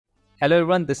Hello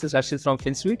everyone, this is Harshit from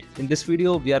Finsweet. In this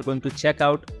video, we are going to check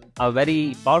out a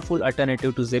very powerful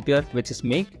alternative to Zapier, which is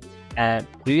Make. And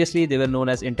previously, they were known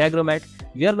as Integromat.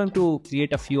 We are going to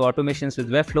create a few automations with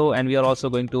Webflow, and we are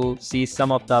also going to see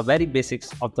some of the very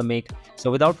basics of the Make. So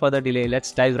without further delay,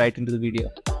 let's dive right into the video.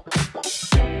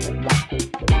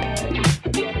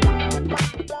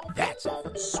 That's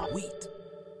sweet.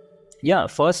 Yeah,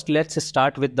 first let's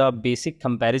start with the basic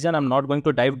comparison. I'm not going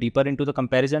to dive deeper into the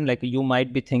comparison. Like you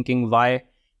might be thinking why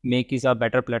Make is a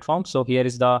better platform. So here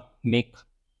is the Make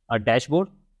dashboard.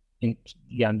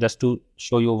 Just to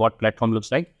show you what platform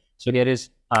looks like. So here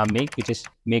is Make, which is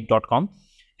make.com.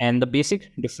 And the basic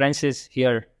differences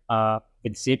here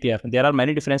with Zapier, there are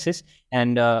many differences.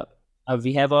 And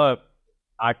we have a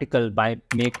article by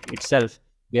Make itself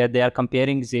where they are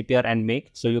comparing Zapier and Make.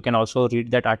 So you can also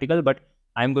read that article, but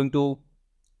I'm going to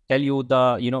tell you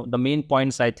the main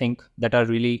points I think that are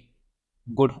really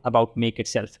good about Make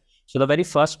itself. So the very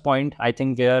first point I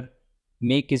think where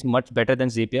Make is much better than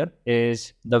Zapier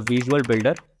is the visual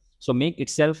builder. So Make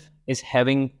itself is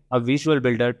having a visual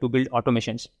builder to build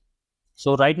automations.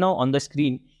 So right now on the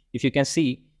screen, if you can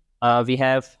see, we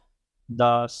have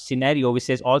the scenario which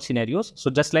says all scenarios. So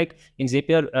just like in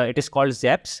Zapier, it is called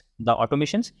Zaps, the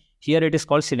automations. Here it is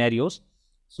called scenarios.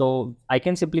 So I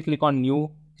can simply click on new,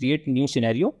 create new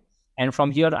scenario. And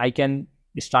from here, I can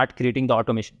start creating the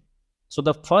automation. So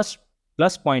the first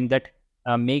plus point that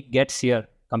Make gets here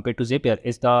compared to Zapier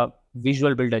is the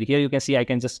visual builder. Here you can see I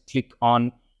can just click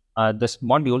on this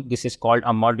module. This is called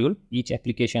a module. Each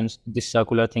applications, this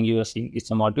circular thing you are seeing,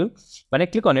 it's a module. When I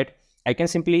click on it, I can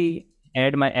simply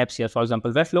add my apps here. For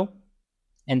example, Webflow.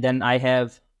 And then I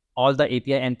have all the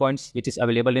API endpoints which is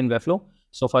available in Webflow.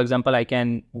 So for example, I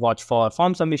can watch for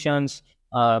form submissions,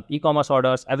 e-commerce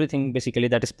orders, everything basically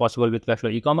that is possible with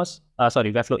Webflow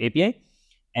Webflow API.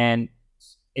 And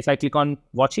if I click on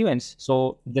watch events,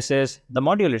 so this is the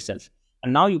module itself.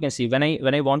 And now you can see when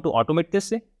I want to automate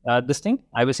this thing,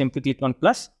 I will simply click on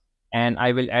plus and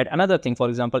I will add another thing, for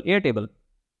example, airtable.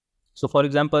 So for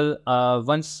example,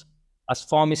 once a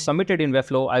form is submitted in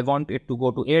Webflow, I want it to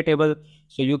go to airtable.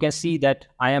 So you can see that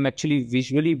I am actually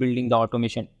visually building the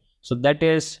automation. So that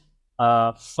is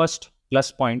first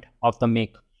plus point of the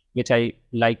Make, which I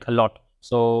like a lot.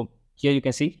 So here you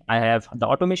can see I have the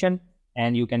automation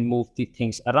and you can move the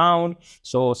things around.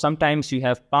 So sometimes you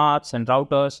have paths and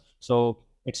routers. So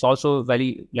it's also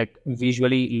very like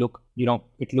visually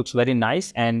it looks very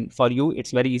nice. And for you, it's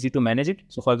very easy to manage it.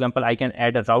 So for example, I can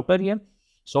add a router here.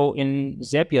 So in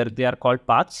Zapier, they are called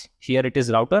paths. Here it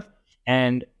is router.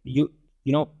 And here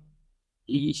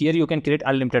you can create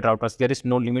unlimited routers. There is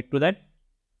no limit to that.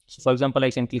 So for example,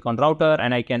 I can click on router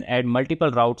and I can add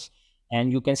multiple routes,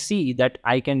 and you can see that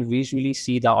I can visually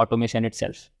see the automation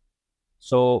itself.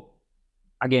 So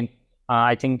again,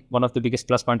 I think one of the biggest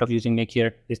plus point of using Make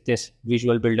here is this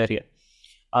visual builder here.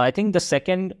 I think the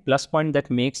second plus point that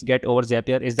Makes get over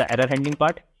Zapier is the error handling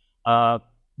part.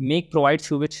 Make provides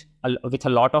you with a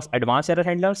lot of advanced error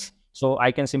handlers. So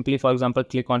I can simply, for example,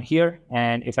 click on here,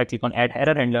 and if I click on add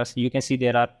error handlers, you can see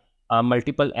there are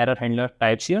multiple error handler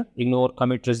types here: ignore,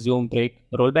 commit, resume, break,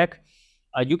 rollback.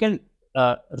 You can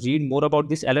read more about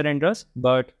these error handlers,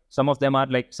 but some of them are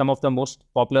like some of the most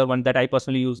popular one that I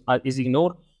personally use is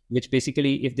ignore, which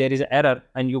basically if there is an error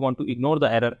and you want to ignore the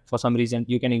error for some reason,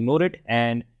 you can ignore it.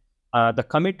 And the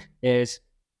commit is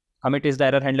the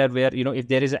error handler where, if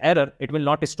there is an error, it will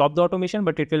not stop the automation,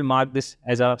 but it will mark this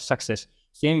as a success.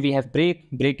 Same, we have break.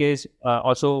 Break is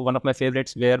also one of my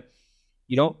favorites where,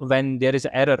 when there is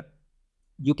an error,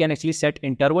 you can actually set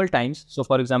interval times. So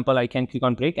for example, I can click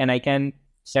on break and I can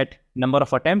set number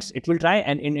of attempts it will try,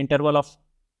 and in interval of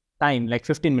time, like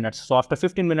 15 minutes. So after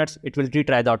 15 minutes, it will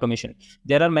retry the automation.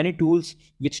 There are many tools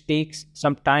which takes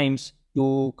some times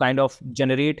to kind of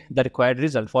generate the required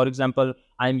result. For example,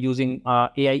 I'm using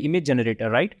AI image generator,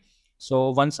 right?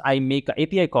 So once I make an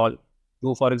API call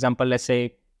to, for example, let's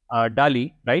say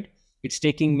DALL-E, right? It's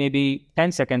taking maybe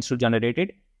 10 seconds to generate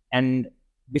it. And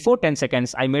before 10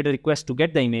 seconds, I made a request to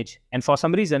get the image. And for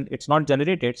some reason, it's not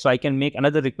generated. So I can make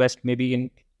another request maybe in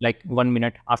like 1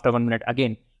 minute, after 1 minute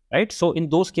again, right? So in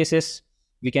those cases,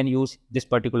 we can use this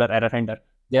particular error handler.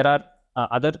 There are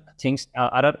other things,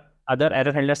 other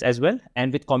error handlers as well.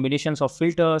 And with combinations of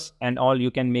filters and all, you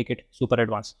can make it super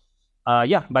advanced.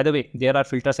 By the way, there are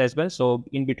filters as well. So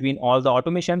in between all the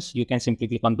automations, you can simply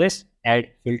click on this, add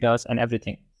filters and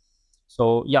everything.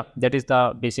 So yeah, that is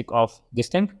the basic of this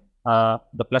thing,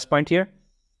 the plus point here.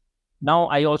 Now,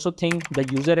 I also think the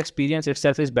user experience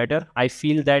itself is better. I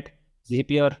feel that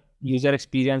Zapier user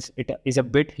experience, it is a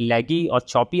bit laggy or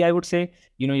choppy, I would say.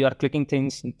 You are clicking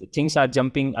things are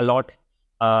jumping a lot.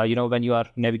 when you are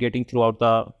navigating throughout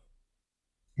the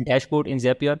dashboard in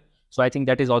Zapier. So I think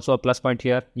that is also a plus point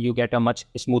here. You get a much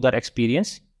smoother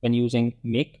experience when using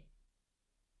Make.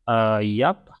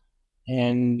 Yep.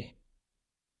 And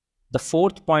the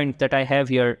fourth point that I have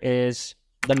here is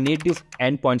the native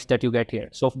endpoints that you get here.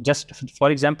 So just for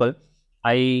example,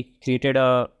 I created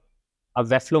a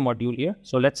Webflow module here.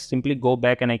 So let's simply go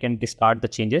back and I can discard the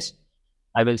changes.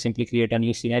 I will simply create a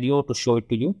new scenario to show it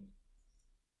to you.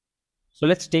 So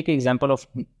let's take example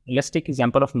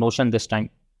of Notion this time.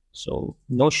 So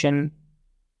Notion,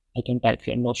 I can type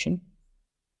here Notion,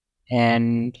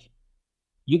 and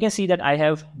you can see that I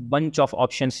have bunch of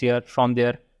options here from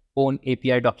their own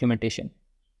API documentation.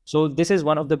 So this is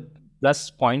one of the plus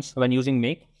points when using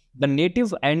Make. The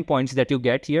native endpoints that you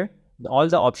get here, all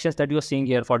the options that you're seeing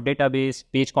here for database,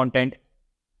 page content,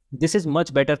 this is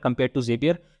much better compared to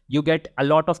Zapier. You get a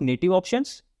lot of native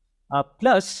options.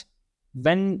 Plus,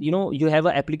 when you have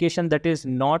an application that is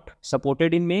not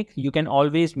supported in Make, you can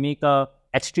always make a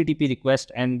HTTP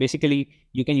request, and basically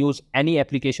you can use any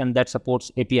application that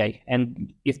supports API,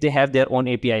 and if they have their own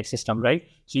API system, right?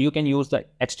 So you can use the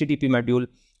HTTP module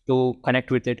to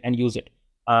connect with it and use it.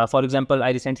 For example,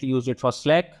 I recently used it for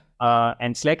Slack,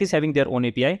 and Slack is having their own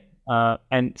API,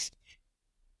 and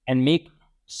Make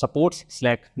supports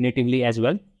Slack natively as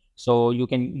well. So you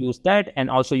can use that, and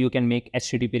also you can make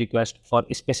HTTP request for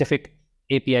specific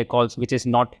API calls, which is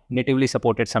not natively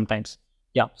supported sometimes.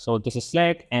 Yeah, so this is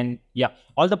Slack, and yeah,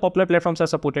 all the popular platforms are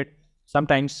supported.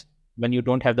 Sometimes when you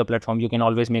don't have the platform, you can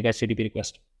always make HTTP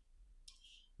request.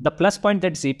 The plus point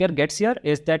that Zapier gets here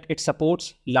is that it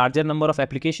supports larger number of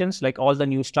applications. Like all the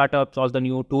new startups, all the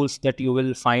new tools that you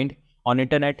will find on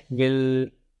internet will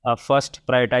first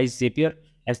prioritize Zapier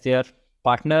as their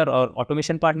partner or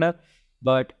automation partner.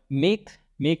 But Make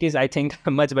is, I think,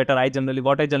 much better.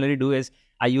 What I generally do is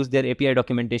I use their API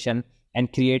documentation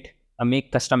and create a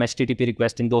Make custom HTTP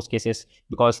request in those cases,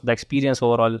 because the experience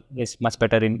overall is much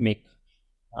better in Make.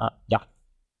 Yeah.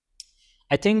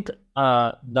 I think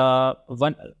the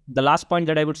last point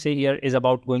that I would say here is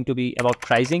going to be about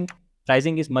pricing.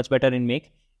 Pricing is much better in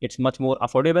Make. It's much more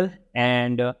affordable,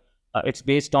 and it's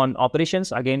based on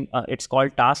operations. Again, it's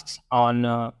called tasks on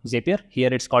Zapier.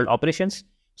 Here it's called operations.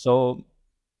 So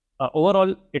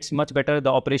overall, it's much better.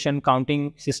 The operation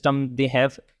counting system they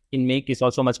have in Make is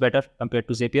also much better compared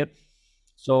to Zapier.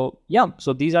 So yeah,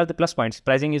 so these are the plus points.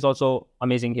 Pricing is also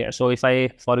amazing here. So if I,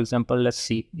 for example, let's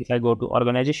see, if I go to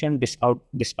organization,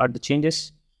 discard the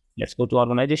changes. Let's go to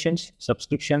organizations,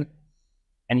 subscription,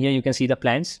 and here you can see the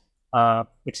plans.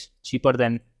 It's cheaper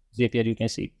than Zapier, you can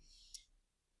see.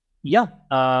 Yeah,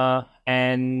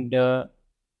 and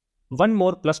one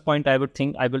more plus point I would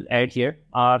think I will add here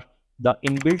are the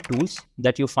inbuilt tools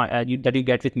that you find that you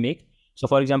get with Make. So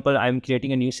for example, I'm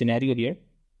creating a new scenario here.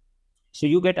 So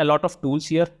you get a lot of tools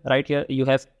here. Right here you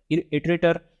have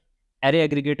iterator, array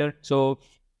aggregator. So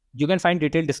you can find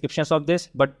detailed descriptions of this,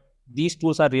 but these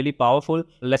tools are really powerful.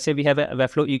 Let's say we have a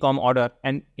Webflow ecom order,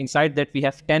 and inside that we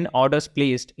have 10 orders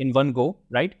placed in one go,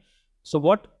 right? So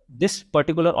what this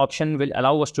particular option will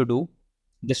allow us to do,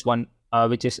 this one,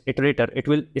 which is iterator, it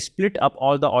will split up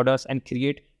all the orders and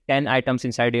create 10 items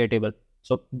inside Airtable.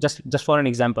 So just for an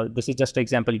example, this is just an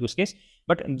example use case,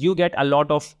 but you get a lot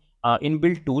of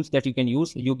inbuilt tools that you can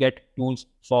use. You get tools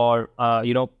for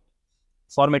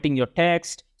formatting your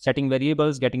text, setting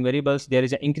variables, getting variables. There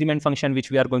is an increment function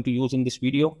which we are going to use in this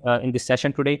video, in this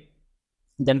session today.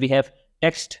 Then we have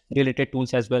text related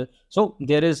tools as well. So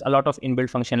there is a lot of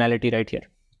inbuilt functionality right here.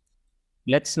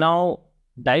 Let's now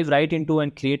dive right into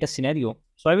and create a scenario.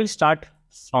 So I will start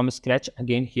from scratch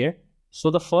again here. So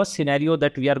the first scenario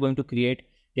that we are going to create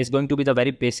is going to be the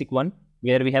very basic one,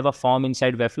 where we have a form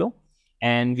inside Webflow,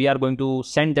 and we are going to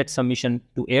send that submission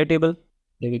to Airtable.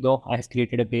 There we go. I have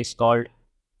created a base called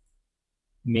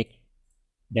Make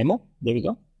Demo. There we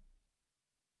go.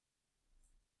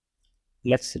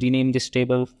 Let's rename this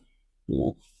table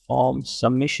to Form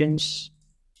Submissions.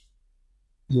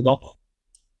 You go.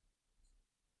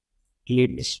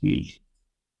 Delete this field.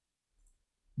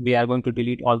 We are going to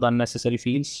delete all the unnecessary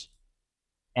fields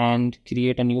and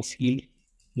create a new field.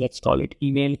 Let's call it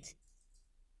email,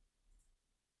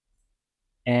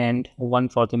 and one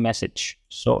for the message.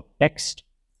 So text.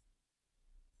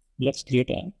 Let's create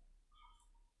a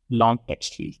long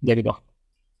text field. There we go.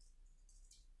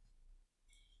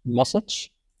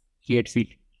 Message, create field.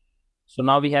 So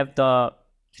now we have the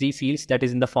 3 fields that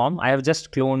is in the form. I have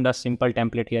just cloned a simple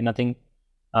template here, nothing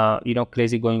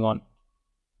crazy going on.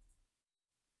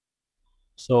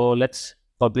 So let's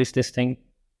publish this thing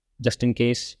just in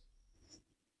case.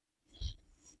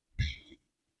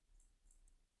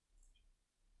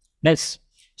 Nice.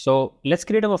 So let's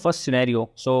create our first scenario.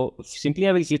 So simply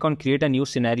I will click on create a new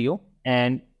scenario.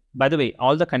 And by the way,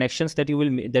 all the connections that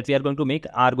that we are going to make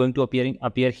are going to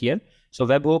appear here. So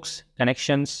webhooks,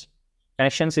 connections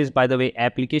is, by the way,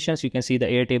 applications. You can see the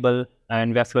Airtable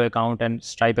and Webflow account and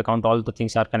Stripe account. All the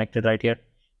things are connected right here.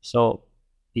 So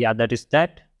yeah, that is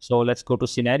that. So let's go to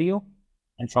scenario.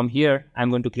 And from here,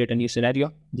 I'm going to create a new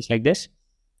scenario just like this.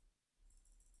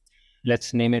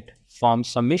 Let's name it form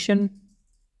submission.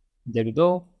 There we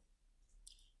go.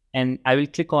 And I will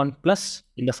click on plus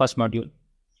in the first module.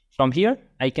 From here,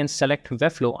 I can select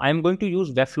Webflow. I'm going to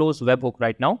use Webflow's webhook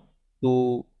right now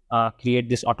to create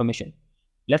this automation.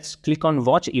 Let's click on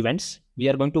watch events. We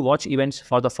are going to watch events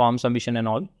for the form submission and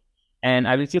all. And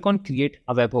I will click on create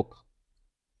a webhook.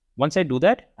 Once I do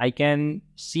that, I can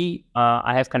see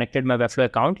I have connected my Webflow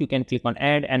account. You can click on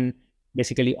add and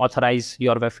basically authorize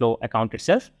your Webflow account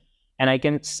itself. And I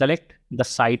can select the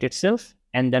site itself.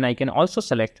 And then I can also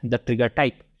select the trigger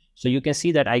type. So you can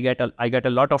see that I get a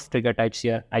lot of trigger types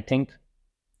here. I think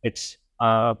it's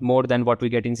more than what we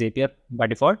get in Zapier by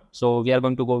default. So we are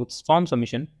going to go with form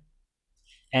submission.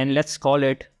 And let's call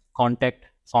it contact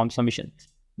form submission.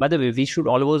 By the way, we should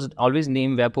always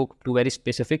name webhook to very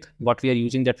specific what we are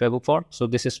using that webhook for. So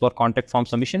this is for contact form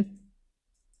submission.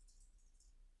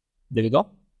 There we go.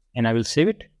 And I will save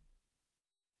it.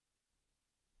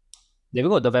 There we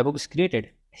go. The webhook is created.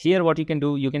 Here, what you can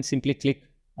do, you can simply click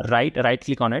right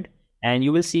click on it, and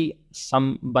you will see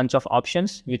some bunch of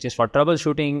options, which is for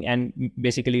troubleshooting and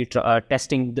basically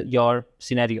testing your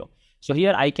scenario. So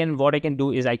here what I can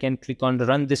do is I can click on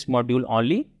run this module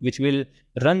only, which will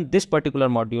run this particular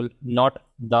module, not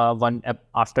the one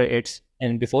after it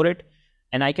and before it.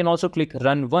 And I can also click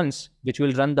run once, which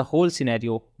will run the whole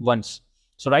scenario once.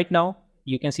 So right now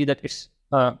you can see that it's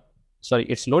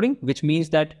loading, which means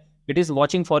that it is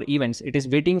watching for events. It is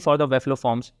waiting for the Webflow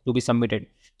forms to be submitted.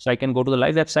 So I can go to the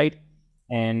live website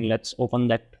and let's open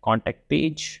that contact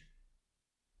page.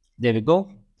 There we go.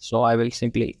 So I will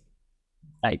simply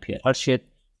type here Harshit,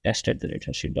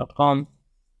 test@harshit.com,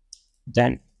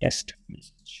 then test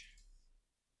message.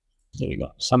 There we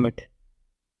go. Submit.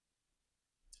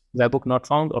 Webhook not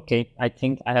found. Okay, I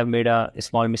think I have made a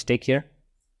small mistake here.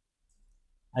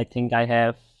 I think I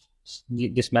have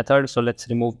this method. So let's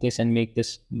remove this and make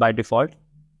this by default.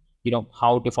 You know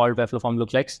how default Webflow form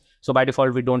looks like. So by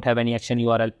default, we don't have any action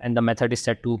URL and the method is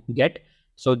set to get.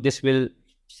 So this will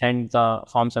send the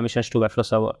form submissions to Webflow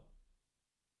server.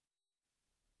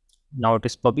 Now it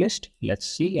is published. Let's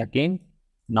see again.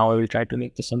 Now I will try to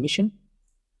make the submission.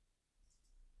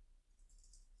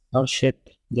 Oh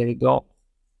shit, there we go.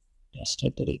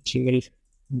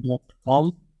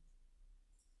 Test@gmail.com.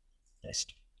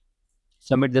 Test.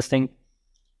 Submit this thing.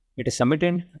 It is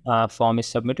submitted. Form is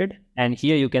submitted, and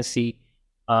here you can see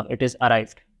it is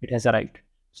arrived. It has arrived.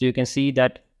 So you can see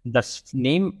that the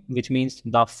name, which means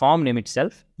the form name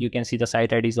itself. You can see the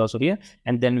site ID is also here,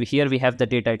 and then here we have the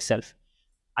data itself.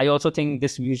 I also think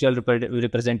this visual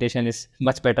representation is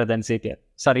much better than Zapier.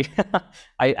 Sorry,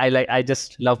 I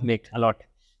just love Make a lot.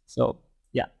 So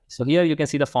yeah, so here you can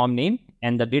see the form name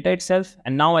and the data itself,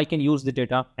 and now I can use the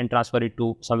data and transfer it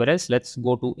to somewhere else. Let's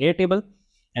go to Airtable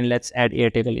and let's add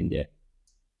Airtable in there.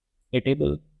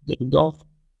 Airtable, there we go.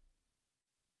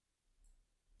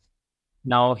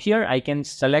 Now here I can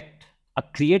select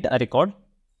create a record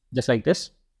just like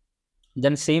this.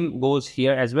 Then same goes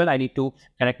here as well. I need to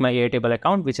connect my Airtable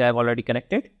account, which I have already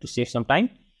connected to save some time.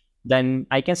 Then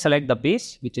I can select the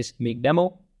base, which is make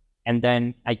demo. And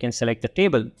then I can select the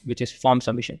table, which is form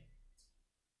submission.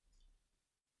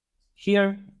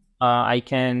 Here I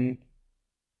can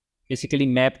basically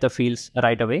map the fields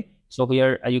right away. So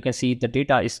here you can see the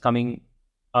data is coming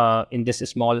in this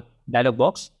small dialog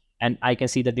box, and I can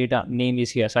see the data name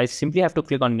is here. So I simply have to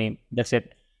click on name. That's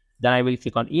it. Then I will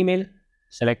click on email,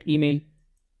 select email,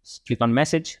 click on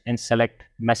message and select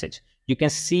message. You can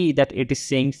see that it is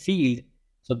saying field.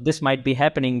 So this might be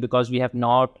happening because we have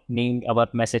not named our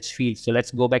message field. So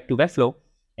let's go back to Webflow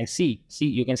and see,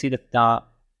 you can see that the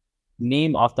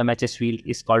name of the message field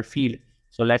is called field.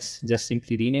 So let's just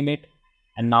simply rename it.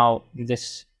 And now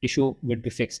this issue will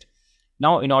be fixed.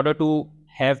 Now, in order to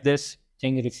have this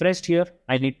thing refreshed here,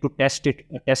 I need to test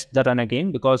the run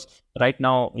again, because right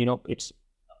now, it's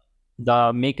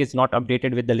the make is not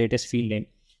updated with the latest field name.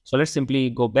 So let's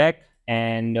simply go back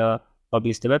and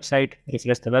publish the website,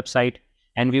 refresh the website,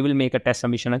 and we will make a test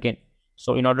submission again.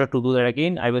 So in order to do that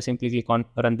again, I will simply click on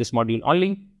run this module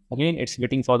only. Again, it's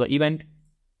waiting for the event.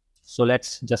 So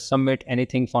let's just submit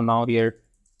anything for now here.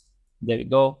 There we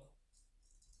go.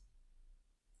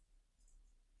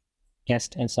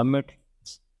 Test and submit.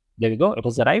 There we go. It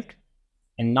has arrived.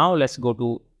 And now let's go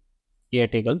to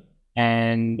airtable,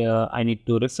 and I need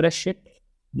to refresh it.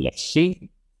 Let's see.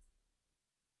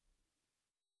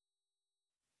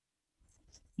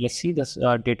 Let's see this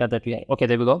data that we have. Okay,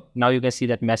 there we go. Now you can see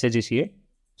that message is here.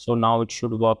 So now it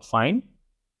should work fine.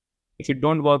 If it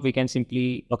don't work, we can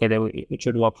simply, okay, there it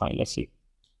should work fine. Let's see.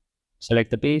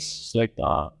 Select the base, select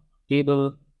the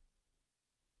table,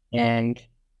 and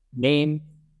name,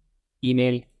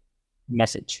 email,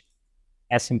 message.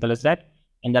 As simple as that.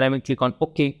 And then I will click on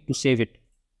OK to save it.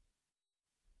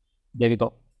 There we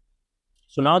go.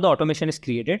 So now the automation is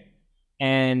created.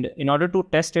 And in order to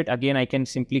test it, again, I can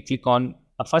simply click on,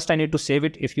 first I need to save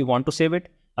it if you want to save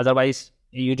it. Otherwise,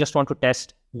 you just want to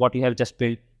test what you have just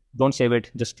built. Don't save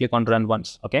it, just click on run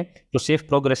once, okay? To save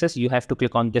progresses, you have to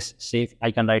click on this save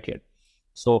icon right here.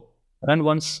 So run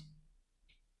once.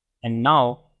 And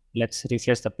now let's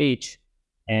refresh the page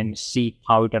and see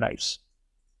how it arrives.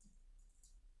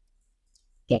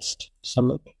 Test,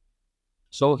 submit.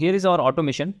 So here is our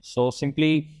automation. So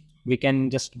simply we can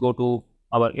just go to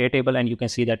our Airtable and you can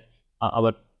see that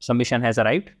our submission has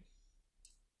arrived.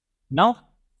 Now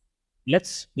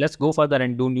let's go further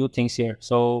and do new things here.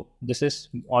 So this is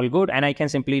all good, and I can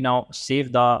simply now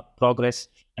save the progress,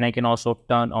 and I can also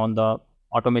turn on the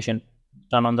automation,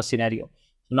 turn on the scenario.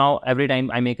 So now every time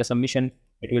I make a submission,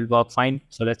 it will work fine.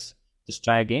 So let's just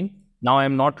try again. Now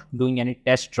I'm not doing any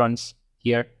test runs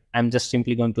here. I'm just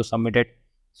simply going to submit it.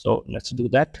 So let's do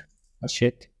that.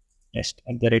 Harshit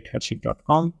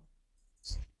test@harshit.com.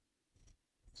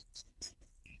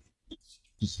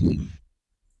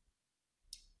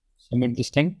 Submit this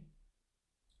thing.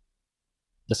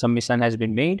 The submission has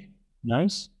been made.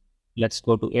 Nice. Let's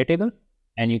go to Airtable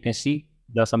and you can see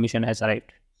the submission has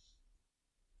arrived.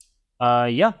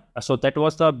 Yeah, so that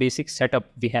was the basic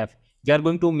setup we have. We are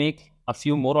going to make a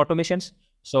few more automations.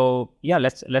 So yeah,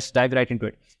 let's dive right into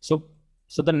it. So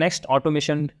the next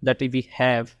automation that we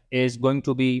have is going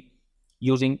to be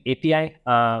using API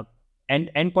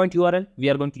endpoint URL. We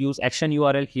are going to use action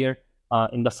URL here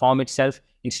in the form itself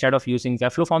instead of using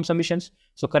Webflow form submissions.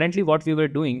 So currently what we were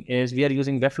doing is we are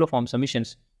using Webflow form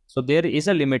submissions. So there is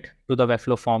a limit to the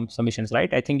Webflow form submissions,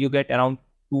 right? I think you get around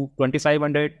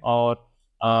 2,500 or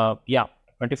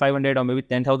 2,500 or maybe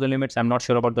 10,000 limits. I'm not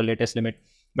sure about the latest limit,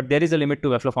 but there is a limit to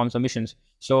Webflow form submissions.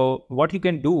 So what you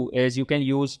can do is you can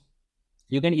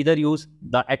either use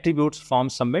the attributes form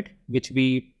submit, which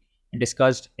we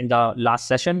discussed in the last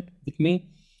session with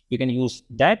me. You can use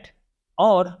that,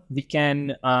 or we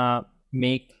can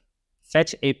make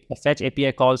fetch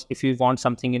API calls if you want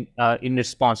something in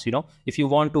response. You know, if you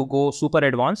want to go super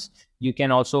advanced, you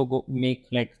can also go make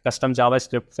like custom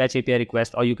JavaScript fetch API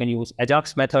request, or you can use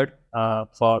Ajax method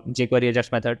for jQuery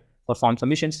Ajax method for form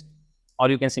submissions, or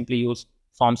you can simply use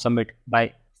form submit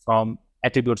from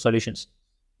attribute solutions.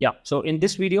 Yeah, so in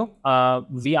this video,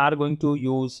 we are going to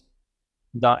use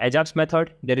the Ajax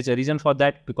method. There is a reason for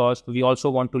that, because we also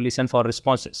want to listen for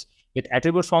responses. With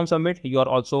attributes form submit, you are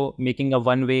also making a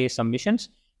one-way submissions.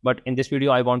 But in this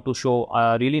video, I want to show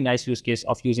a really nice use case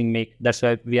of using make. That's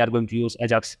why we are going to use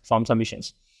Ajax form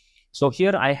submissions. So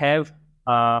here I have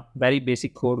a very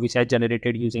basic code which I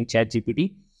generated using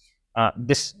ChatGPT.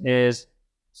 This is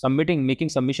making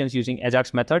submissions using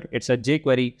Ajax method. It's a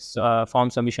jQuery form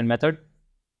submission method.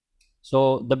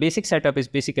 So the basic setup is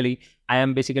I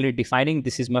am defining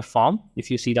this is my form.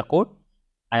 If you see the code,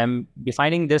 I am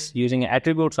defining this using an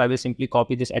attribute. So I will simply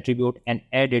copy this attribute and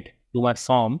add it to my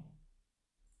form.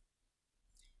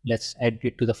 Let's add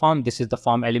it to the form. This is the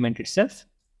form element itself.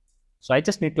 So I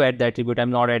just need to add the attribute.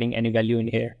 I'm not adding any value in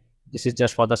here. This is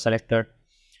just for the selector.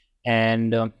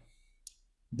 And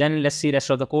then let's see rest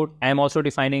of the code. I am also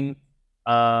defining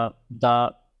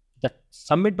the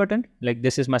submit button. Like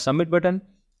this is my submit button.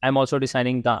 I'm also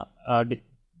defining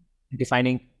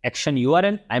defining action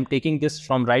URL. I'm taking this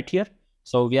from right here.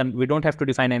 So we don't have to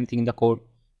define anything in the code.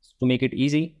 To make it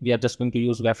easy, we are just going to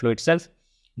use Webflow itself.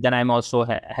 Then I'm also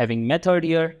having method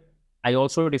here. I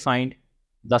also defined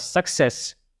the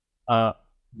success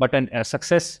button,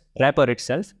 success wrapper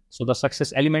itself. So the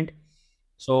success element.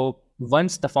 So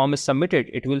once the form is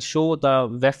submitted, it will show the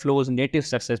Webflow's native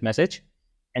success message.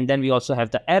 And then we also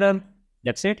have the error.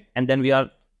 That's it. And then we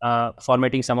are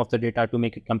formatting some of the data to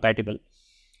make it compatible.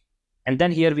 And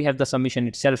then here we have the submission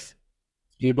itself.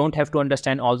 You don't have to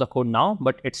understand all the code now,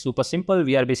 but it's super simple.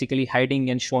 We are basically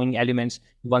hiding and showing elements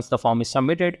once the form is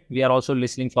submitted. We are also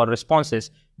listening for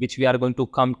responses, which we are going to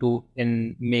come to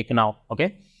in make now.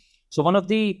 Okay. So one of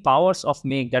the powers of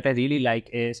make that I really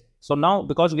like is, so now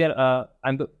because we are,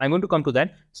 I'm going to come to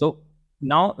that. So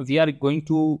now we are going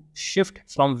to shift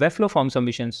from Webflow form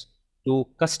submissions to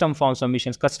custom form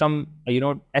submissions, custom,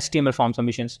 HTML form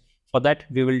submissions. For that,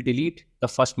 we will delete the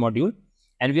first module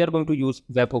and we are going to use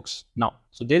webhooks now.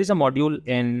 So there is a module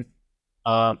in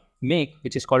Make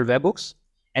which is called webhooks,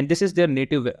 and this is their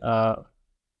native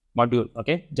module.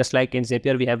 Okay, just like in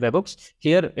Zapier we have webhooks,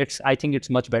 here I think it's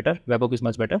much better. Webhook is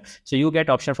much better. So you get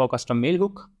option for custom mail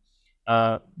hook,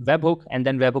 webhook, and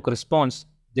then webhook response.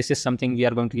 This is something we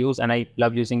are going to use and I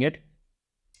love using it.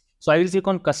 So I will click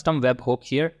on custom webhook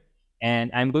here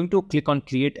and I'm going to click on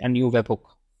create a new webhook.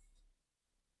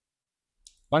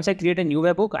 Once I create a new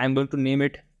webhook, I'm going to name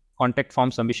it contact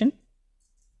form submission.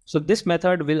 So this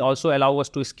method will also allow us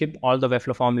to skip all the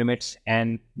Webflow form limits,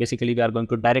 and basically we are going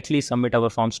to directly submit our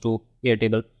forms to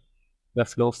Airtable.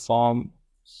 Webflow form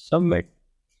submit,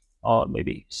 or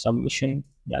maybe submission.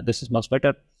 Yeah, this is much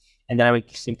better. And then I will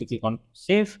simply click on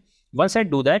save. Once I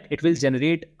do that, it will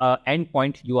generate an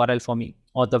endpoint URL for me,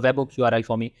 or the webhook URL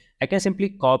for me. I can simply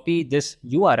copy this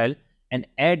URL and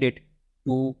add it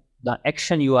to the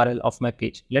action URL of my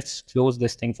page. Let's close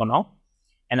this thing for now.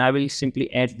 And I will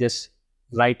simply add this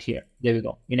right here. There we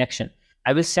go, in action.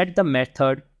 I will set the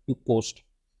method to post.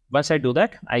 Once I do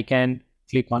that, I can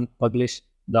click on publish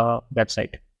the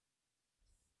website.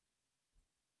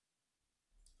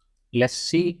 Let's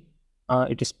see,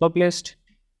 it is published.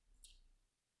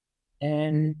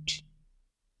 And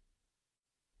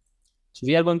so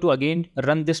we are going to again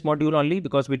run this module only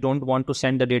because we don't want to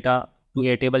send the data to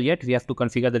Airtable yet. We have to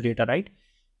configure the data, right?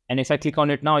 And if I click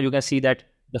on it now, you can see that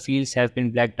the fields have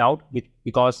been blacked out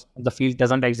because the field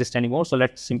doesn't exist anymore. So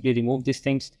let's simply remove these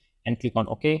things and click on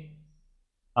OK.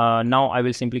 Now I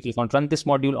will simply click on run this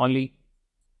module only.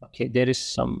 Okay, there is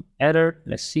some error.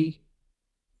 Let's see.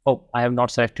 Oh, I have not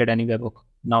selected any webhook.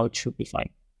 Now it should be fine.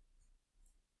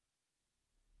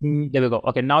 There we go.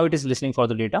 Okay, now it is listening for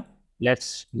the data.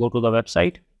 Let's go to the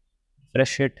website,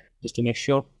 refresh it just to make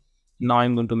sure. Now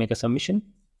I'm going to make a submission.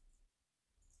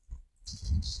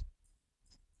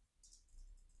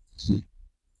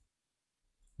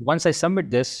 Once I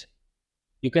submit this,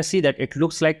 you can see that it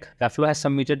looks like Webflow has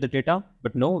submitted the data,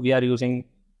 but no, we are using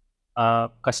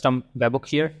custom webhook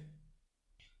here.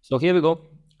 So here we go.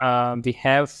 We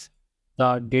have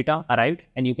the data arrived,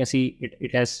 and you can see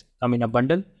it has come in a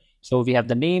bundle. So we have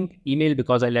the name, email,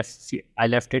 because I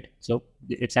left it, so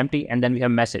it's empty, and then we have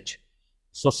message.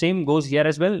 So same goes here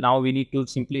as well. Now we need to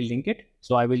simply link it.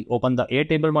 So I will open the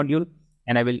Airtable module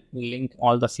and I will link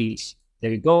all the fields. There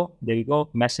we go. There we go.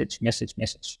 Message, message,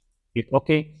 message. Click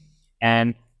OK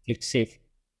and click save.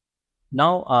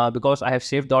 Now, because I have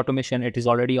saved the automation, it is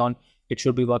already on. It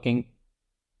should be working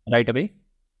right away.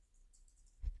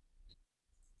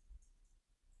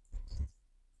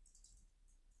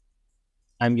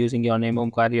 I'm using your name,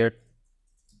 Omkar here.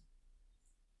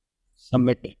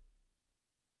 Submit.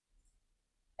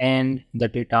 And the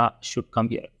data should come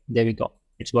here. There we go.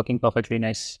 It's working perfectly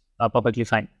nice, perfectly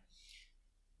fine.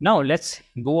 Now let's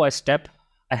go a step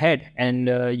ahead and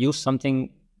use something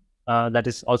that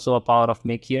is also a power of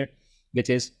Make here,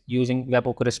 which is using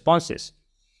webhook responses.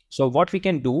 So what we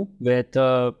can do with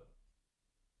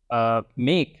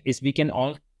Make is we can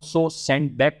also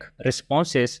send back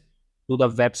responses to the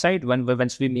website.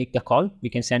 Once we make the call, we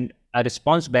can send a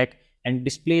response back and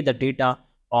display the data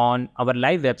on our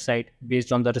live website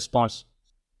based on the response.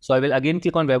 So I will again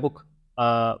click on webhook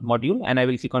module and I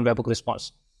will click on webhook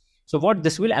response. So what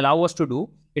this will allow us to do,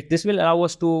 this will allow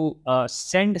us to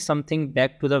send something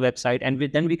back to the website, and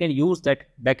then we can use that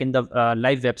back in the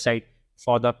live website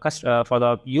for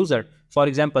the user. For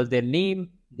example, their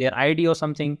name, their ID or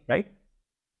something, right?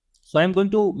 So I'm going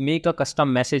to make a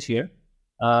custom message here.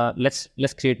 Let's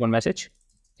create one message.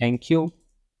 Thank you.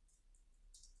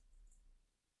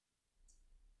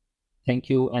 Thank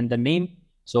you, and the name.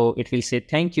 So it will say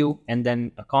thank you, and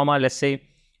then a comma. Let's say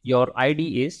your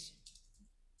ID is,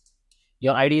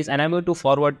 and I'm going to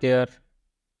forward their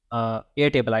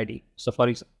Airtable ID. So for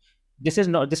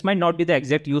example, this might not be the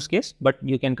exact use case, but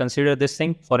you can consider this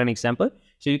thing for an example.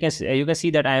 So you can see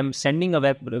that I am sending a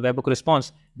webhook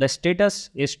response. The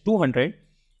status is 200.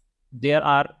 There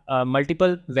are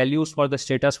multiple values for the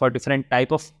status for different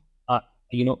type of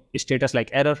status, like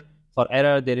error. For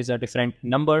error, there is a different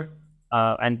number,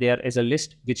 and there is a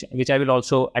list which I will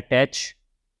also attach,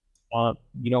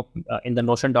 in the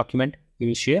Notion document we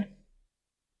will share,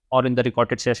 or in the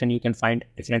recorded session you can find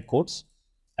different codes.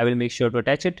 I will make sure to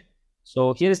attach it.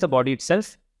 So here is the body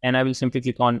itself, and I will simply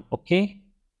click on OK.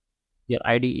 Your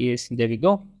ID is, there we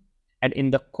go. And in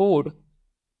the code,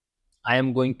 I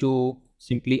am going to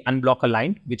simply unblock a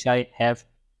line which I have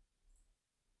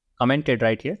commented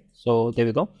right here. So there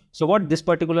we go. So what this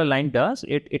particular line does,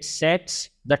 it sets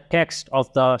the text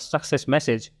of the success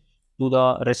message to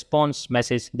the response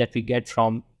message that we get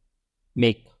from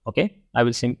Make. Okay. I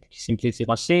will simply click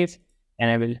on save, and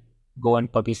I will go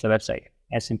and publish the website.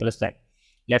 As simple as that.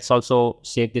 Let's also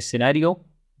save this scenario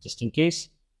just in case.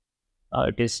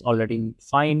 It is already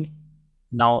fine.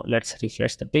 Now let's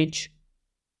refresh the page.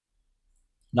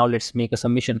 Now let's make a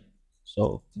submission.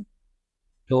 So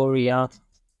Victoria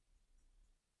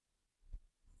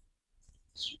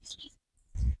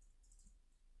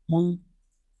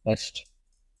first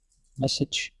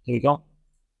message. There we go.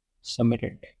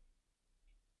 Submitted.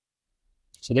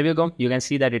 So there we go. You can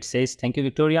see that it says, thank you,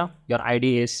 Victoria. Your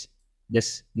ID is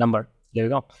this number. There we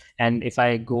go. And if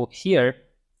I go here,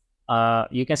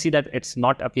 you can see that it's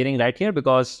not appearing right here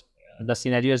because the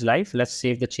scenario is live. Let's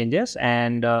save the changes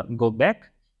and go back.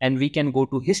 And we can go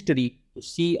to history to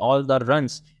see all the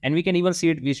runs. And we can even see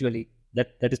it visually.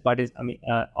 That is part is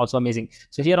also amazing.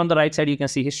 So here on the right side, you can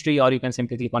see history, or you can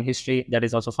simply click on history. That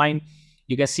is also fine.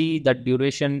 You can see that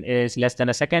duration is less than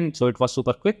a second. So it was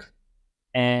super quick.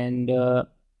 And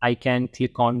I can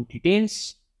click on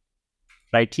details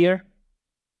right here.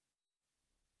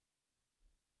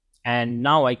 And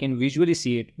now I can visually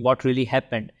see it, what really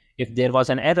happened. If there was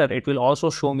an error, it will also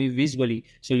show me visually.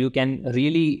 So you can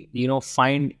really,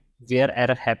 find where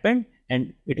error happened,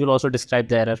 and it will also describe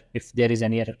the error if there is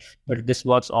any error. But this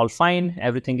works all fine.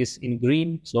 Everything is in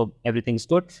green, so everything's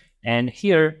good. And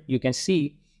here you can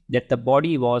see that the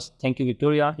body was, thank you,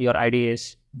 Victoria, your ID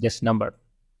is this number.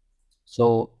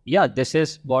 So yeah, this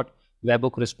is what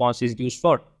webhook response is used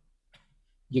for.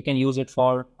 You can use it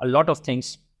for a lot of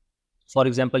things. For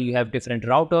example, you have different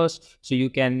routers, so you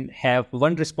can have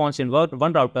one response in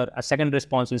one router, a second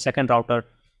response in second router.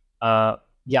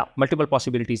 Yeah, multiple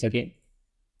possibilities again.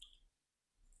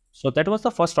 So that was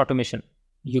the first automation.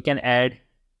 You can add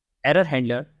error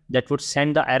handler that would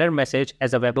send the error message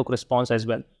as a webhook response as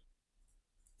well.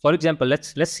 For example,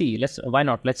 let's see. Why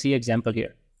not? Let's see example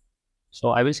here.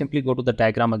 So I will simply go to the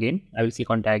diagram again. I will click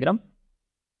on diagram,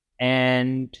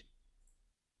 and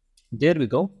there we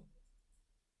go.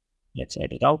 Let's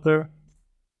add a router.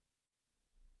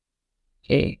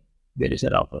 Okay, where is the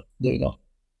router? There we go.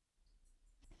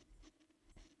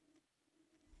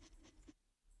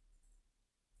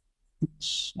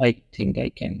 Oops, I think I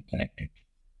can connect it.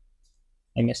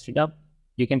 I messed it up.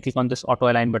 You can click on this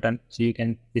auto align button, so you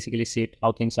can basically see it,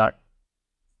 how things are.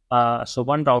 So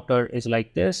one router is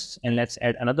like this, and let's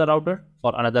add another router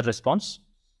for another response.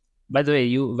 By the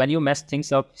way, when you mess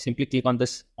things up, simply click on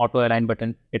this auto align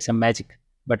button. It's a magic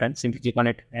button. Simply click on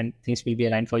it and things will be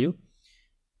aligned for you.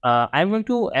 I'm going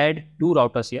to add two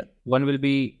routers here. One will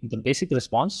be the basic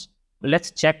response.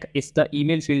 Let's check if the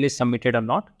email field is submitted or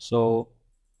not. So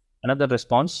another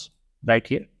response right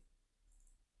here.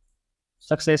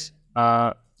 Success.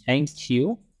 Thank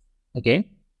you. Again.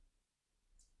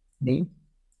 Name.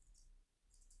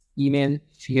 Email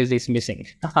field is missing.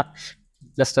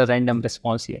 Just a random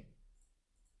response here.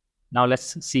 Now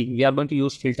let's see. We are going to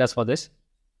use filters for this.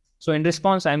 So in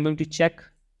response, I'm going to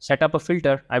set up a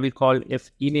filter. I will call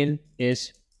if email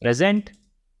is present.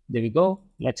 There we go.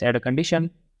 Let's add a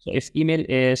condition. So if email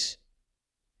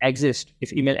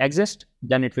exists,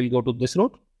 then it will go to this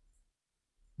route.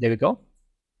 There we go.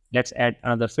 Let's add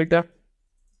another filter.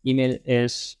 Email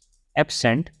is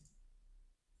absent.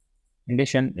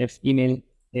 Condition if email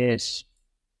is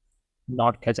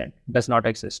not present, does not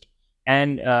exist.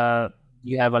 And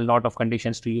you have a lot of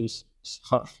conditions to use.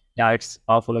 So, yeah, it's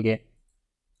powerful again.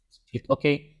 Click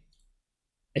OK.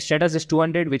 Status is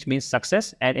 200, which means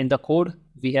success. And in the code,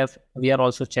 we are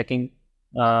also checking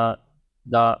the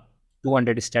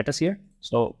 200 status here.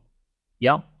 So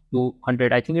yeah,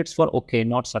 200. I think it's for OK,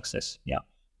 not success. Yeah,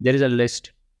 there is a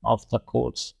list of the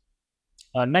codes.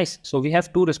 Nice. So we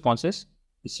have two responses.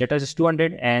 The status is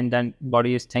 200, and then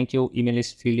body is thank you. Email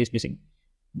field is missing.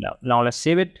 Now let's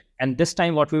save it. And this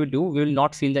time, what we will do, we will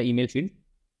not fill the email field,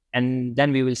 and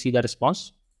then we will see the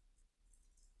response.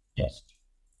 Yes.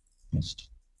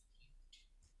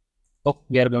 Oh,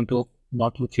 we are going to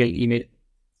not fill email.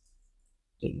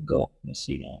 There we go. Let's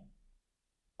see now.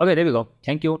 Okay, there we go.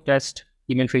 Thank you. Test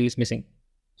email field is missing.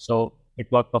 So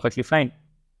it worked perfectly fine.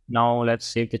 Now let's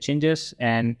save the changes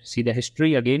and see the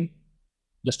history again,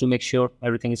 just to make sure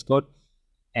everything is good.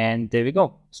 And there we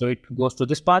go. So it goes to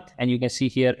this path, and you can see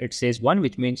here it says 1,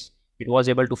 which means it was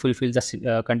able to fulfill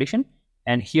the condition.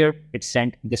 And here it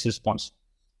sent this response.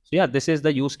 So yeah, this is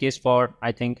the use case for,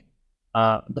 I think,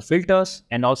 the filters,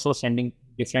 and also sending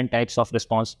different types of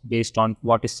response based on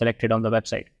what is selected on the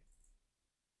website.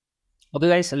 Okay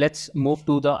guys, let's move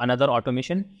to the another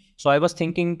automation. So I was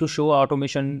thinking to show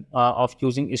automation of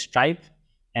using Stripe,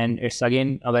 and it's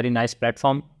again a very nice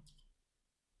platform.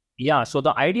 Yeah, so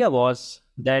the idea was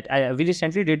that we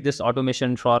recently did this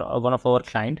automation for one of our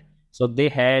client, So they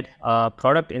had a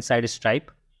product inside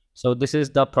Stripe. So this is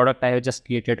the product I have just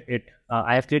created.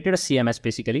 I have created a CMS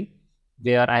basically,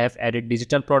 where I have added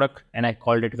digital product and I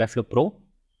called it Webflow Pro.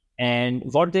 And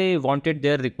what they wanted,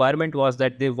 their requirement was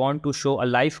that they want to show a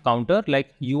live counter,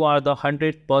 like you are the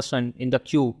 100th person in the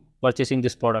queue purchasing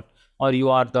this product, or you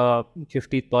are the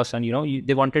 50th person.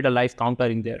 They wanted a live counter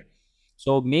in there.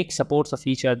 So Make supports a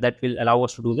feature that will allow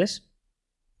us to do this.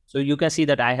 So you can see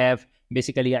that I have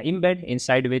basically an embed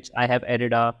inside which I have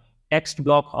added a text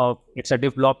block of, it's a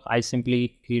div block. I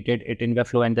simply created it in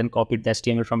Webflow and then copied the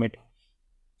HTML from it.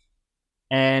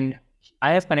 And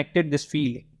I have connected this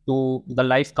field to the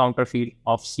live counter field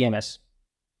of CMS.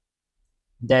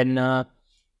 Then,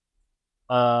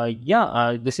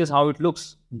 this is how it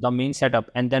looks, the main setup.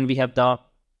 And then we have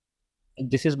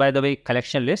this is, by the way,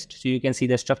 collection list. So you can see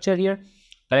the structure here.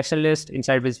 Collection list,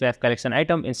 inside which we have collection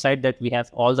item. Inside that we have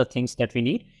all the things that we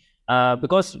need.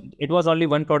 Because it was only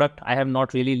one product, I have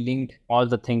not really linked all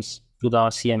the things to the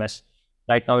CMS.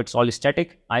 Right now it's all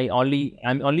static. I'm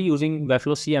only using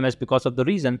Webflow CMS because of the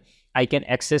reason I can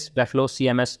access Webflow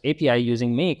CMS API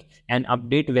using Make and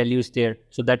update values there.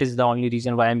 So that is the only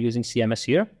reason why I'm using CMS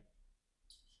here.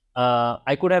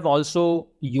 I could have also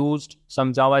used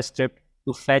some JavaScript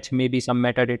to fetch maybe some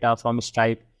metadata from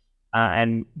Stripe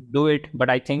and do it. But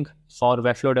I think for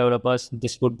Webflow developers,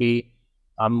 this would be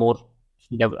more,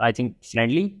 I think,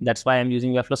 friendly. That's why I'm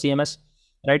using Webflow CMS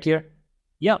right here.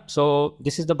 Yeah, so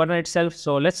this is the button itself.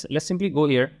 So let's simply go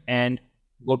here and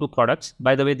go to products.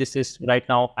 By the way, this is right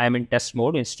now I am in test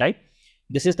mode in Stripe.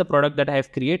 This is the product that I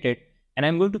have created, and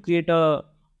I'm going to create a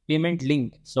payment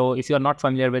link. So if you are not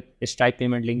familiar with Stripe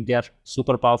payment link, they are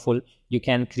super powerful. You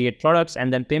can create products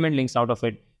and then payment links out of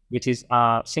it, which is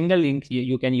a single link.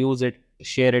 You can use it,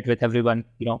 share it with everyone,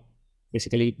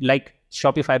 basically like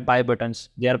Shopify buy buttons.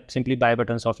 They are simply buy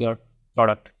buttons of your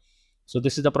product. So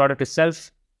this is the product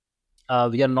itself.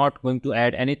 We are not going to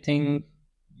add anything.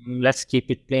 Let's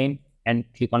keep it plain and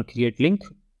click on create link.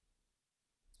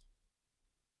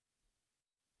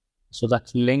 So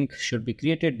that link should be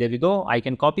created. There we go. I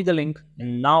can copy the link,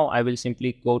 and now I will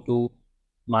simply go to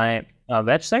my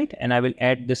website and I will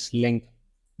add this link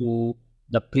to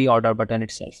the pre-order button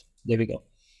itself. There we go.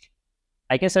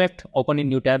 I can select open in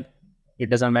new tab. It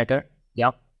doesn't matter.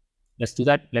 Yeah, let's do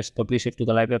that. Let's publish it to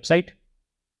the live website.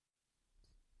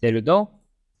 There we go.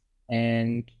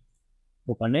 And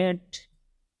open it.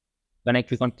 When I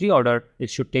click on pre-order, it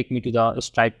should take me to the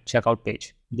Stripe checkout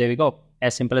page. There we go.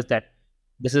 As simple as that.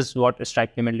 This is what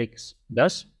Stripe payment links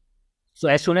does. So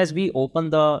as soon as we open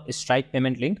the Stripe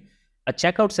payment link, a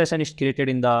checkout session is created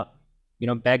in the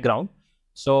background.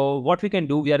 So what we can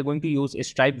do, we are going to use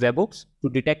Stripe webhooks to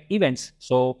detect events.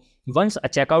 So once a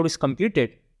checkout is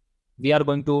completed, we are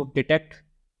going to detect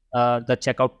the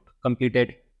checkout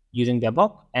completed using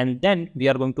webhook, and then we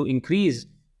are going to increase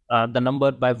the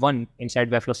number by 1 inside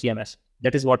Webflow CMS.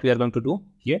 That is what we are going to do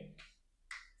here.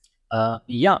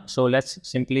 So let's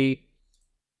simply,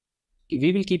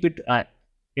 we will keep it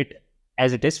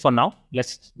as it is for now.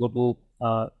 Let's go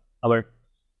to our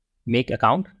Make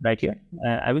account right here.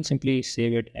 I will simply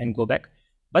save it and go back.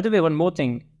 By the way, one more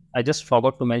thing, I just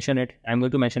forgot to mention it. I'm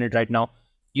going to mention it right now.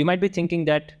 You might be thinking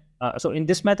that, so in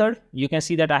this method, you can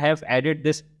see that I have added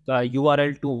this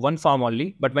URL to one form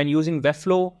only, but when using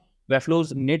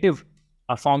Webflow's native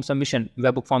form submission,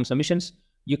 webhook form submissions,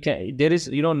 there is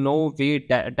no way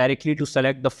directly to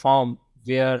select the form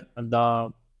where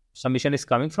the submission is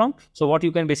coming from. So what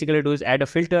you can basically do is add a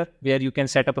filter where you can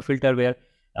set up a filter where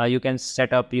you can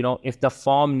set up, if the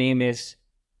form name is,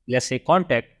 let's say,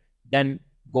 contact, then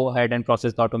go ahead and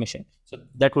process the automation. So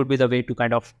that would be the way to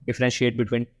kind of differentiate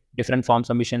between different form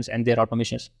submissions and their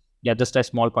automations. Yeah, just a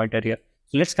small pointer here.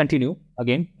 So let's continue.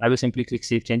 Again, I will simply click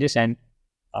Save Changes and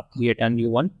create a new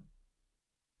one.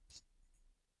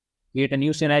 Create a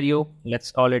new scenario.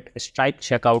 Let's call it Stripe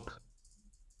checkout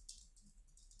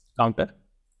counter.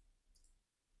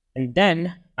 And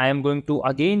then I am going to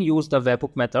again use the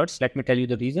webhook methods. Let me tell you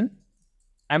the reason.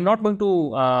 I'm not going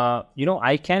to,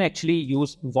 I can actually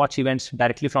use watch events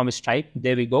directly from Stripe.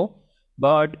 There we go.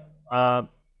 But I'm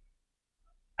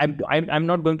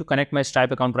not going to connect my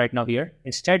Stripe account right now here.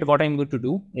 Instead, what I'm going to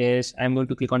do is I'm going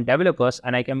to click on developers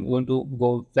and I'm going to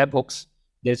go webhooks.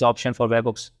 There's an option for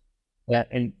webhooks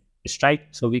in Stripe,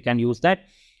 so we can use that.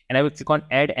 And I will click on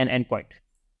add an endpoint.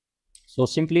 So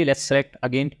simply let's select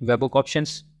again webhook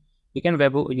options. We can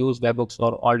use webhooks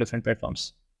for all different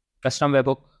platforms. Custom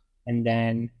webhook, and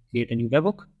then create a new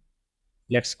webhook.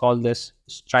 Let's call this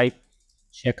Stripe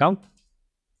checkout.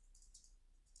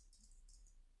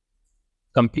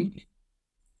 Completed.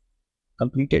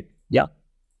 Yeah.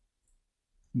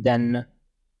 Then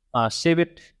save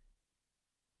it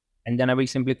and then I will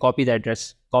simply copy the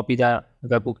address, copy the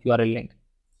webhook URL link.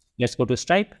 Let's go to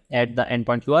Stripe, add the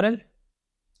endpoint URL,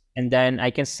 and then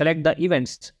I can select the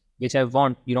events which I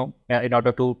want, in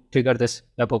order to trigger this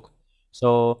webhook.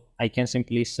 So I can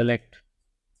simply select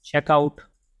checkout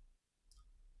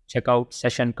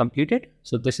session completed.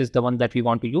 So this is the one that we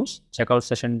want to use, checkout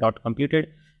session dot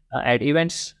completed, add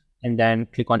events, and then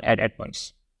click on add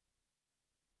endpoints.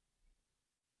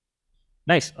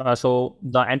 Nice. So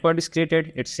the endpoint is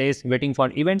created. It says waiting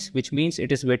for events, which means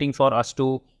it is waiting for us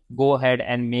to go ahead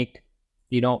and make,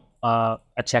 a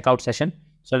checkout session.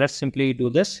 So let's simply do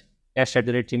this,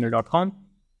 test@gmail.com.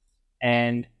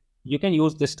 And you can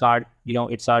use this card.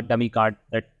 It's a dummy card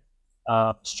that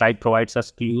Stripe provides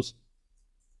us to use.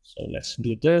 So let's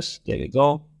do this. There we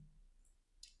go.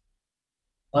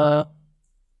 I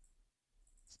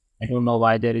don't know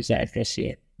why there is an address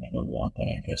here. I don't want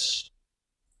an address.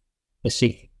 Let's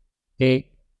see. Okay.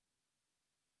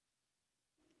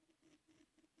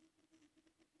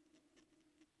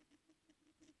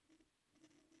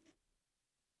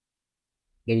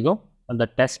 There we go. And the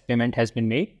test payment has been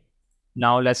made.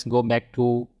 Now let's go back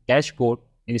to dashboard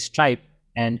in Stripe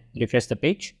and refresh the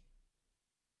page.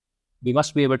 We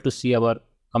must be able to see our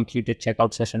completed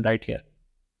checkout session right here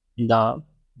in the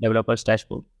developer's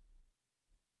dashboard.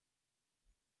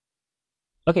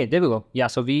 Okay, there we go. Yeah,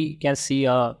 so we can see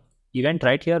a event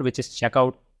right here, which is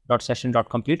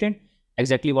checkout.session.completed,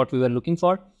 exactly what we were looking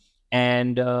for.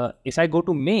 And if I go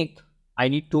to make, I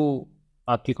need to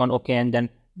click on OK and then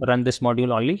run this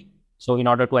module only. So in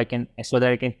order to so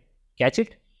that I can catch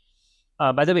it.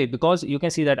 By the way, because you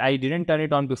can see that I didn't turn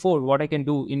it on before, what I can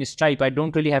do in Stripe, I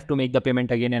don't really have to make the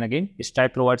payment again and again.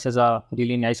 Stripe provides us a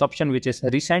really nice option, which is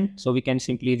resend. So we can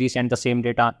simply resend the same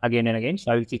data again and again.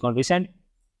 So I will click on resend.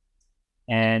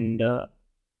 And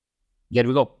there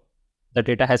we go. The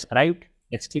data has arrived.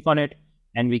 Let's click on it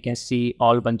and we can see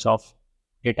all bunch of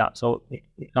data. So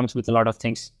it comes with a lot of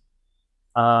things.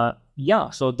 Yeah,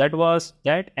 so that was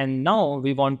that. And now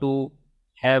we want to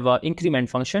have an increment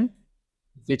function,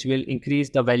 which will increase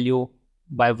the value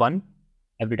by 1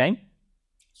 every time.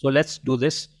 So let's do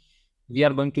this. We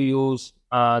are going to use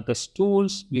this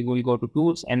tools. We will go to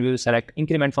tools and we will select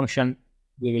increment function.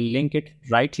 We will link it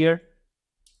right here.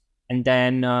 And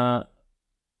then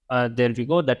there we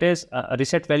go. That is a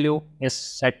reset value is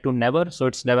set to never. So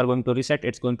it's never going to reset.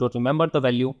 It's going to remember the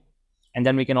value. And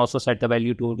then we can also set the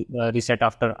value to reset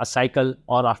after a cycle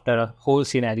or after a whole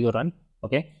scenario run.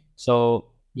 Okay. So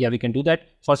yeah, we can do that.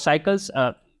 For cycles,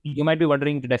 you might be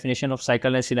wondering the definition of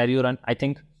cycle and scenario run. I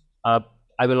think I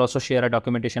will also share a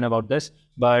documentation about this.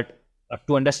 But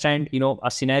to understand,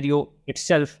 a scenario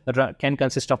itself can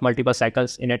consist of multiple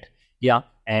cycles in it. Yeah.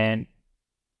 And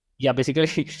yeah,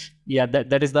 basically, yeah,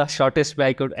 that is the shortest way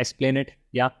I could explain it.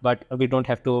 Yeah, but we don't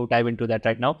have to dive into that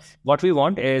right now. What we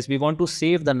want is we want to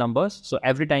save the numbers. So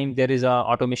every time there is a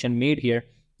automation made here,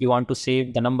 we want to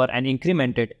save the number and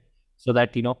increment it so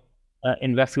that,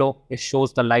 in Webflow, it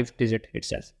shows the live digit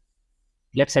itself.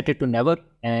 Let's set it to never.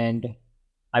 And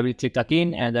I will click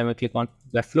again and then we'll click on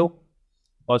Webflow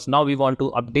because now we want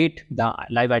to update the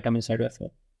live item inside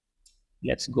Webflow.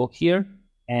 Let's go here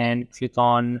and click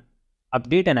on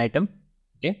update an item.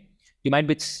 Okay, you might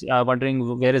be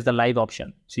wondering where is the live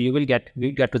option. So we'll get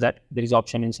to that. There is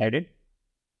option inside it,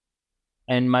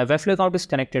 and my Webflow account is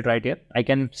connected right here. I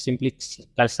can simply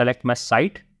select my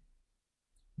site.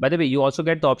 By the way, you also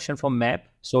get the option for map,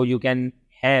 so you can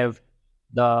map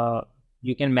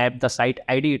the site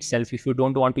ID itself if you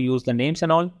don't want to use the names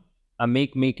and all.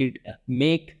 Make it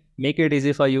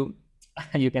easy for you.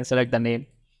 You can select the name.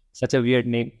 Such a weird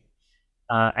name,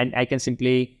 and I can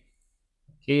simply.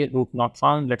 Okay, route not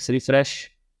found. Let's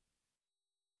refresh.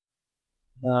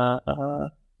 There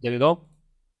we go.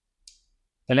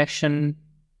 Collection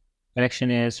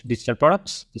is digital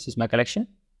products. This is my collection.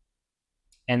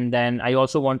 And then I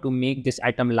also want to make this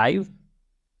item live.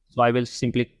 So I will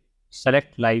simply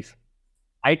select live.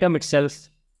 Item itself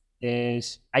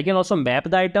is, I can also map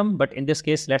the item, but in this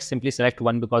case, let's simply select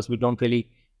one because we don't really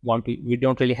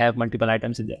have multiple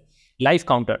items in there. Live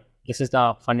counter. This is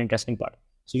the fun, interesting part.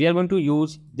 So we are going to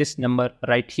use this number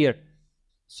right here.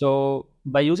 So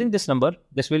by using this number,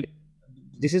 this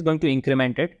is going to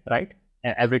increment it, right?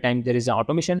 Every time there is an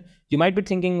automation. You might be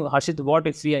thinking, Harshit, what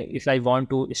if I want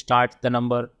to start the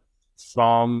number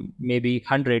from maybe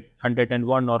 100,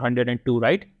 101 or 102,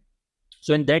 right?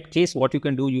 So in that case, what you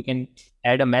can do, you can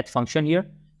add a math function here.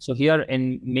 So here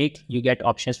in make, you get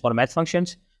options for math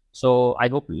functions. So I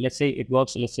hope, let's say it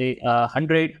works. Let's say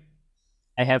 100.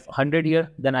 I have 100 here,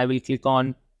 then I will click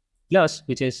on plus,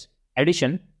 which is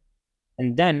addition,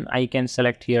 and then I can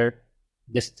select here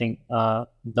this thing,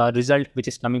 the result which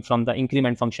is coming from the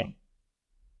increment function.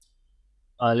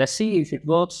 Let's see if it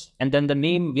works. And then the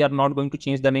name, we are not going to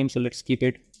change the name, so let's keep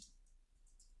it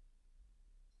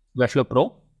Webflow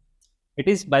Pro. It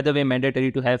is, by the way,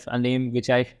 mandatory to have a name which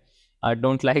I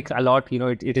don't like a lot. You know,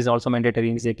 it is also mandatory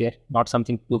in Zapier, not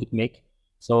something to do with make.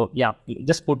 So yeah,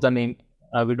 just put the name.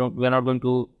 We're not going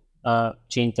to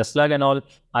change the slug and all.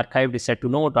 Archived is set to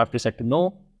no, draft is set to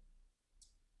no,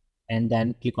 and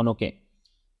then click on OK.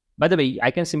 By the way, I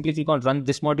can simply click on run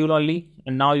this module only,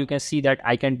 and now you can see that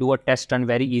I can do a test run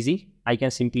very easy. I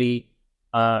can simply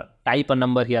type a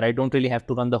number here. I don't really have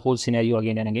to run the whole scenario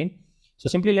again and again. So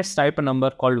simply let's type a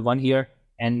number called 1 here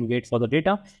and wait for the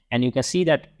data, and you can see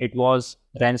that it was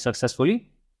ran successfully,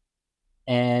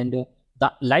 and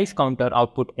the live counter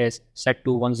output is set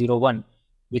to 101,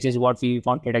 which is what we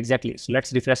wanted exactly. So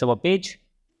let's refresh our page.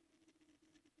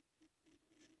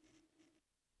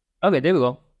 Okay, there we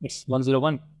go. It's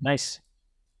 101. Nice.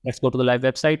 Let's go to the live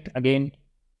website again.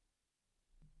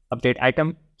 Update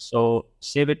item. So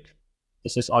save it.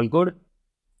 This is all good.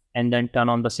 And then turn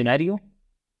on the scenario.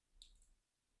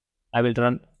 I will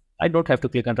run. I don't have to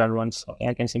click on run once. Okay,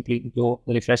 I can simply go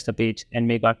refresh the page and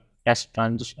make a test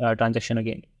transaction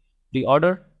again.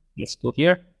 Reorder. Let's go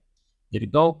here. There we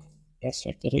go. Test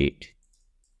at the rate.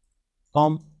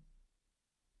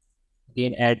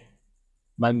 Again, add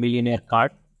my millionaire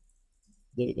card.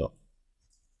 There we go.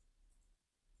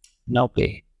 Now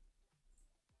pay.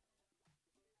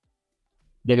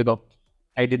 There we go.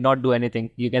 I did not do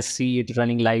anything. You can see it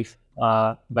running live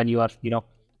when you are,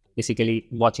 basically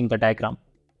watching the diagram.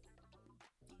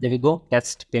 There we go.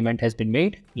 Test payment has been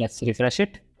made. Let's refresh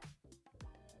it.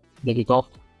 There we go.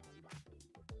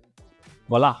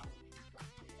 Voila.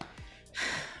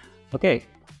 Okay.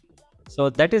 So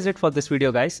that is it for this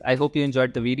video, guys. I hope you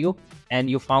enjoyed the video and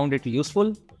you found it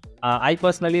useful. I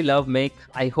personally love Make.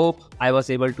 I hope I was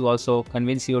able to also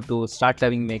convince you to start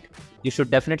loving Make. You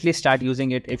should definitely start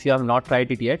using it if you have not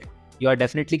tried it yet. You are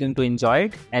definitely going to enjoy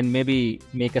it and maybe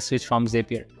make a switch from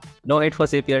Zapier. No hate for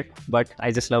Zapier, but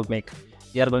I just love Make.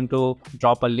 We are going to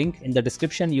drop a link in the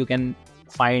description. You can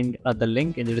find the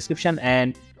link in the description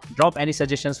and drop any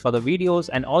suggestions for the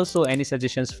videos and also any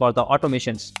suggestions for the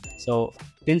automations. So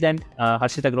till then,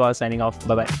 Harshit Agrawal signing off.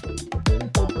 Bye-bye.